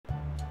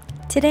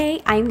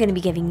Today, I'm going to be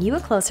giving you a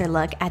closer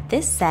look at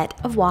this set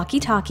of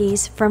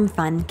walkie-talkies from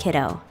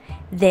Funkiddo.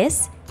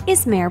 This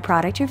is Mare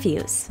Product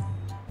Reviews.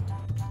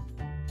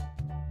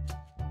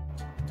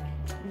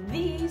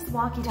 These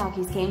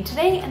walkie-talkies came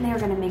today and they're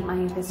going to make my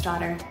youngest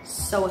daughter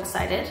so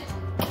excited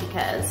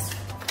because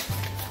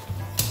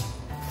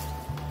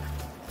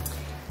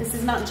this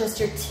is not just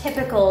your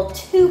typical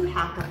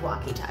 2-pack of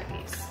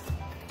walkie-talkies.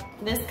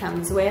 This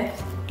comes with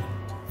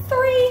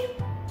 3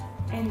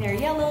 and they're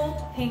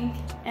yellow, pink,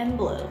 and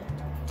blue.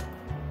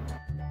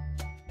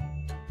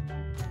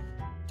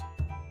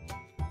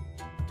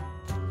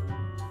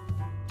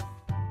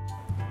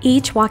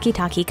 Each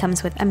walkie-talkie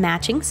comes with a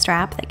matching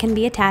strap that can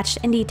be attached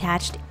and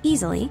detached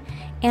easily,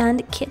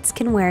 and kids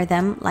can wear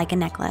them like a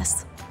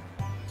necklace.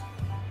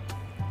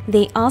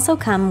 They also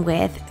come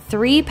with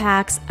 3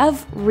 packs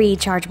of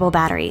rechargeable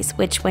batteries,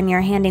 which when you're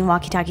handing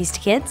walkie-talkies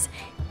to kids,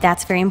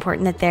 that's very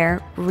important that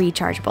they're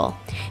rechargeable.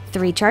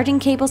 3 charging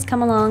cables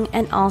come along,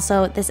 and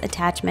also this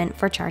attachment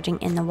for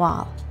charging in the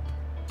wall.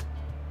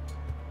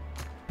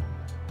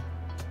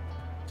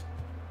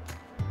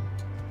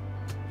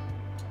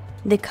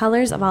 The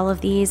colors of all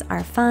of these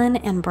are fun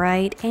and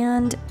bright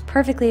and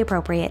perfectly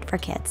appropriate for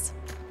kids.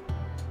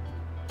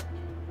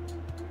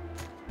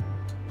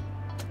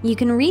 You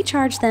can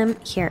recharge them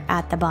here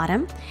at the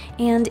bottom,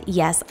 and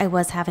yes, I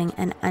was having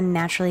an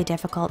unnaturally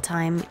difficult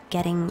time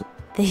getting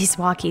these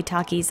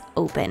walkie-talkies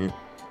open.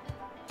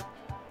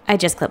 I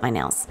just clipped my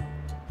nails.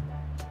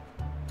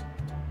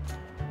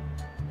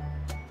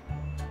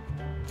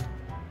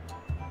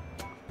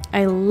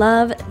 I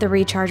love the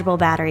rechargeable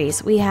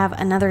batteries. We have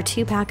another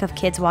 2-pack of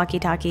kids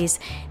walkie-talkies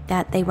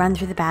that they run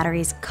through the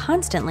batteries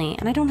constantly,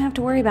 and I don't have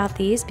to worry about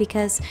these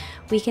because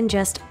we can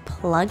just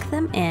plug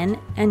them in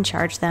and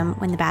charge them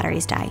when the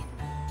batteries die.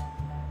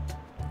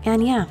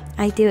 And yeah,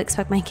 I do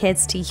expect my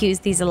kids to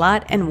use these a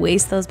lot and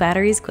waste those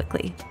batteries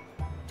quickly.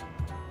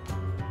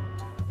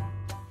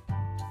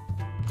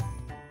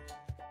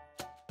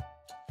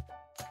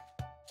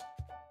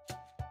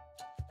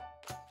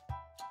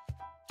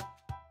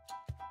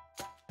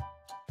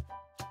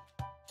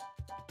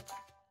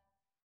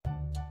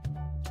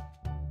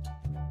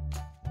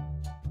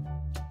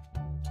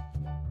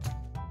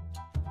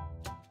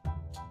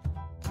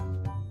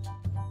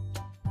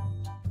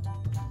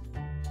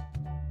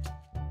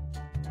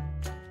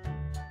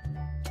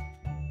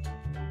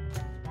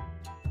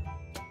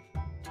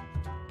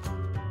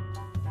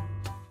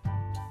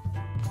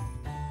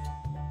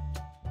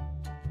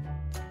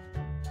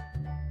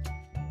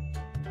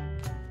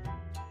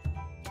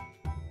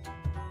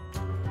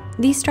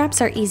 These straps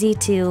are easy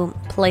to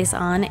place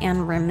on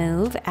and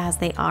remove as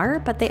they are,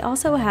 but they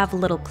also have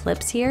little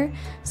clips here,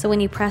 so when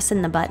you press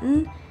in the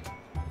button,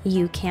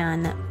 you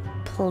can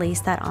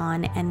place that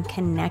on and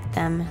connect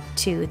them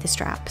to the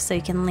strap. So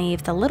you can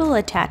leave the little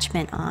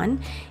attachment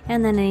on,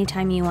 and then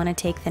anytime you want to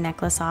take the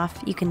necklace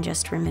off, you can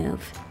just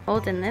remove.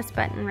 Hold in this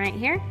button right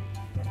here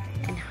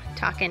and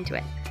talk into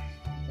it.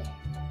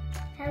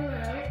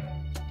 Hello.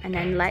 And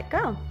then let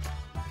go.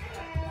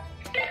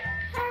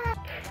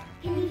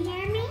 Can you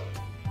hear me?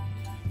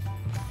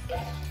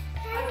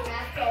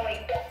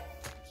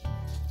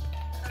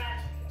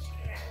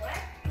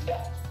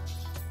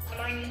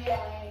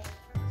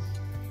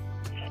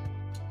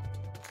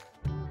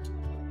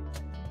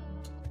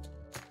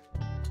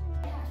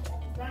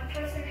 One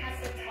person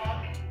has to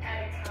talk at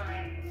a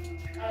time,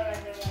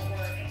 otherwise it won't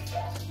work.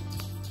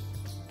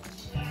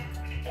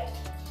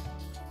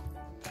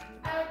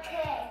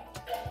 Okay.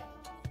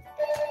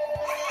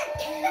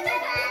 Who is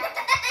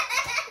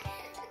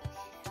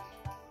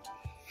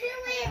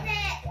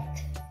it?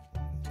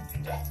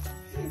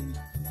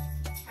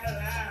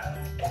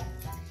 Hello.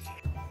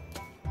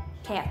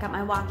 Okay, I've got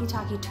my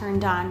walkie-talkie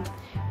turned on.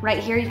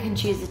 Right here you can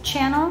choose a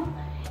channel,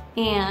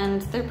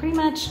 and they're pretty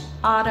much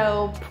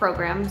auto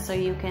programmed, so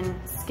you can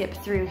skip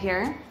through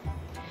here.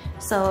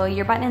 So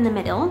your button in the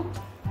middle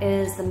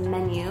is the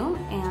menu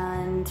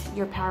and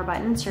your power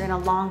button, so you're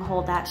gonna long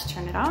hold that to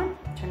turn it on,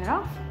 turn it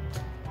off,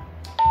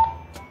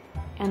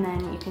 and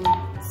then you can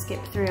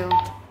skip through.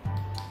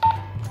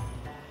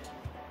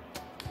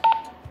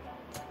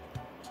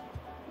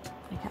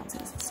 I can't say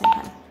this at the same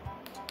time.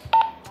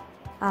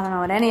 I don't know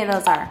what any of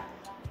those are.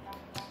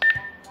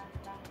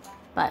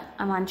 But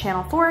I'm on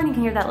channel 4 and you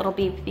can hear that little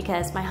beep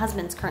because my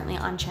husband's currently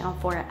on channel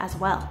 4 as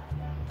well.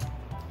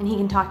 And he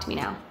can talk to me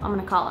now. I'm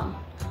gonna call him.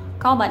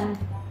 Call button,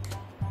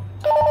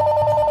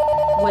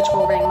 which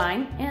will ring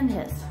mine and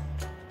his.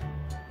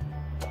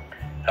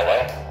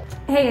 Hello?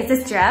 Hey, is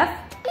this Jeff?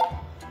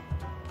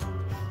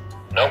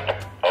 Nope.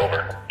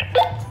 Over.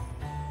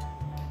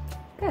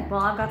 Good,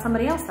 well I've got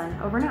somebody else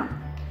then, over now.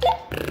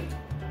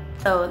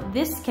 So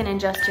this can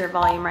adjust your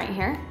volume right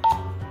here.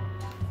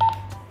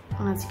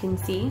 As you can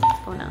see, it's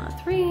going down to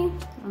 3,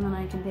 and then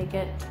I can take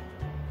it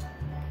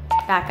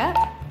back up.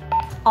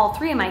 All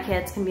 3 of my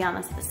kids can be on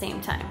this at the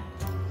same time.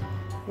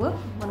 Whoop,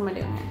 what am I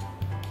doing here?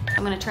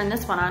 I'm gonna turn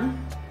this one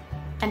on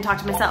and talk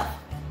to myself.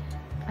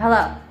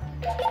 Hello.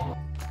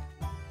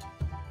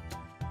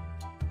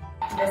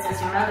 This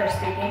is your mother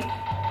speaking.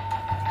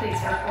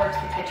 Please report to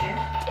the kitchen.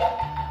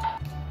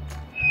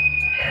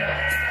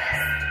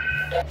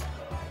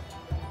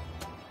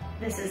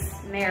 This is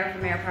Mayor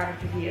from Mayor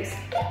Product Reviews.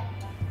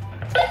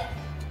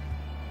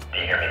 Do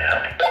you hear me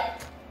now?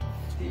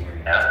 Do you hear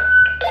me now?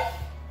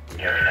 Do you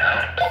hear me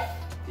now?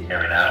 Do you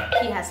hear me now?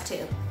 He has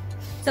two.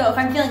 So if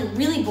I'm feeling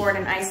really bored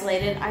and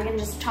isolated, I can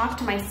just talk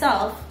to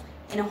myself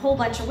in a whole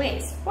bunch of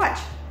ways. Watch.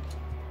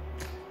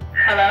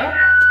 Hello?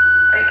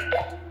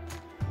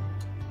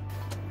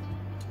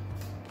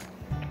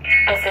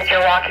 This is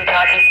your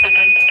walkie-talkie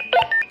speaking.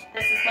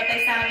 This is what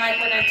they sound like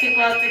when they're too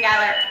close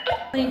together.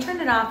 When you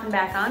turn it off and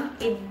back on,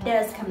 it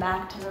does come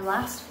back to the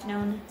last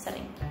known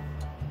setting.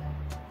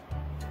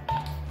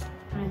 I'm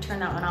gonna turn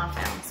that one off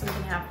now so we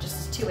can have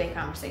just a two-way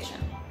conversation.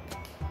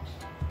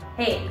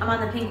 Hey, I'm on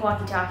the pink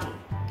walkie-talkie.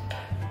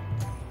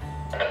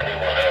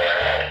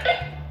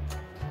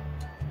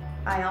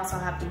 I also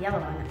have the yellow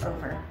one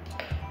over.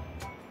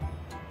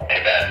 Too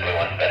bad, blue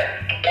one's better.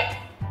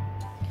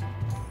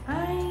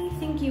 I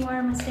think you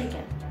are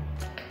mistaken.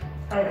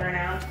 Over and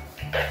out.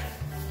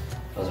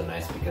 Those are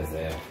nice because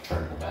they have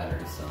chargeable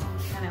batteries, so.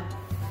 I know.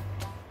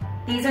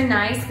 These are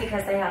nice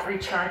because they have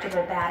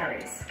rechargeable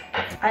batteries.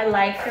 I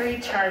like the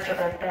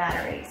rechargeable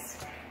batteries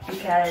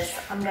because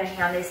I'm gonna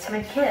hand these to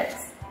my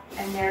kids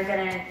and they're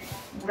gonna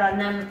run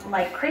them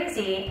like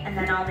crazy, and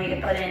then I'll need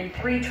to put in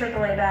 3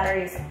 AAA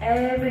batteries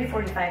every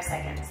 45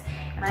 seconds.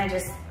 And I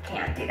just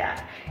can't do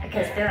that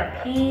because they're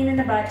a pain in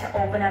the butt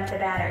to open up the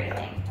battery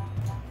thing.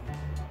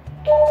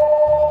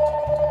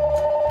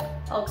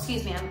 Oh,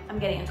 excuse me, I'm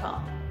getting a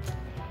call.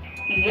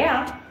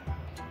 Yeah.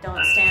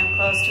 Don't stand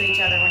close to each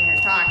other when you're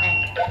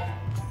talking.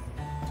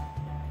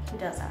 Who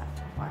does that?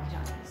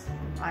 Walkie-talkies.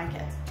 My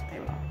kids, they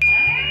will.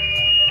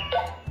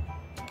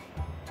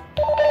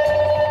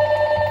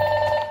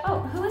 Oh,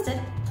 who is it?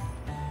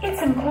 It's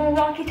some cool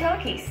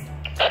walkie-talkies.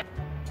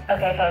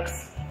 Okay,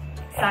 folks,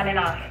 signing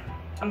off.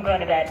 I'm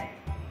going to bed.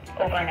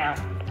 Over and out.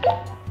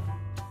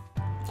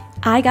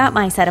 I got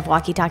my set of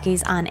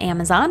walkie-talkies on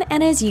Amazon,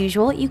 and as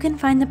usual, you can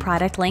find the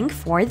product link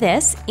for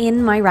this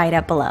in my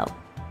write-up below.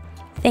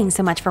 Thanks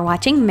so much for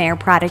watching Mayor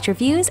Product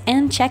Reviews,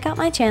 and check out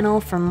my channel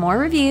for more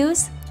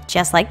reviews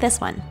just like this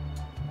one.